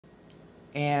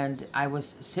And I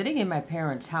was sitting in my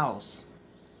parents' house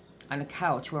on a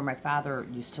couch where my father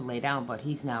used to lay down, but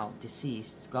he's now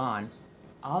deceased, he's gone.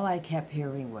 All I kept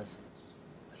hearing was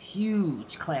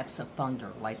huge claps of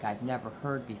thunder like I've never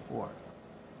heard before.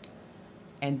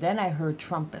 And then I heard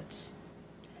trumpets.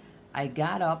 I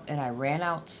got up and I ran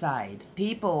outside.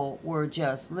 People were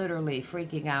just literally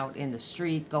freaking out in the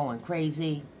street, going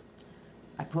crazy.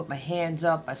 I put my hands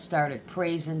up, I started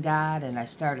praising God, and I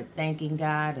started thanking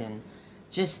God, and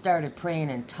just started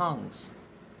praying in tongues.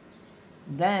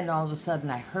 Then all of a sudden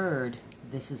I heard,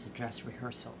 this is a dress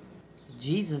rehearsal.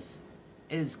 Jesus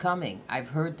is coming. I've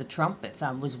heard the trumpets.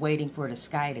 I was waiting for the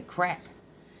sky to crack.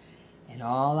 And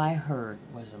all I heard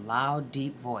was a loud,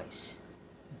 deep voice.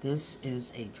 This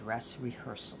is a dress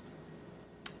rehearsal.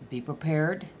 Be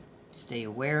prepared. Stay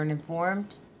aware and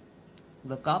informed.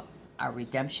 Look up. Our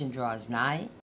redemption draws nigh.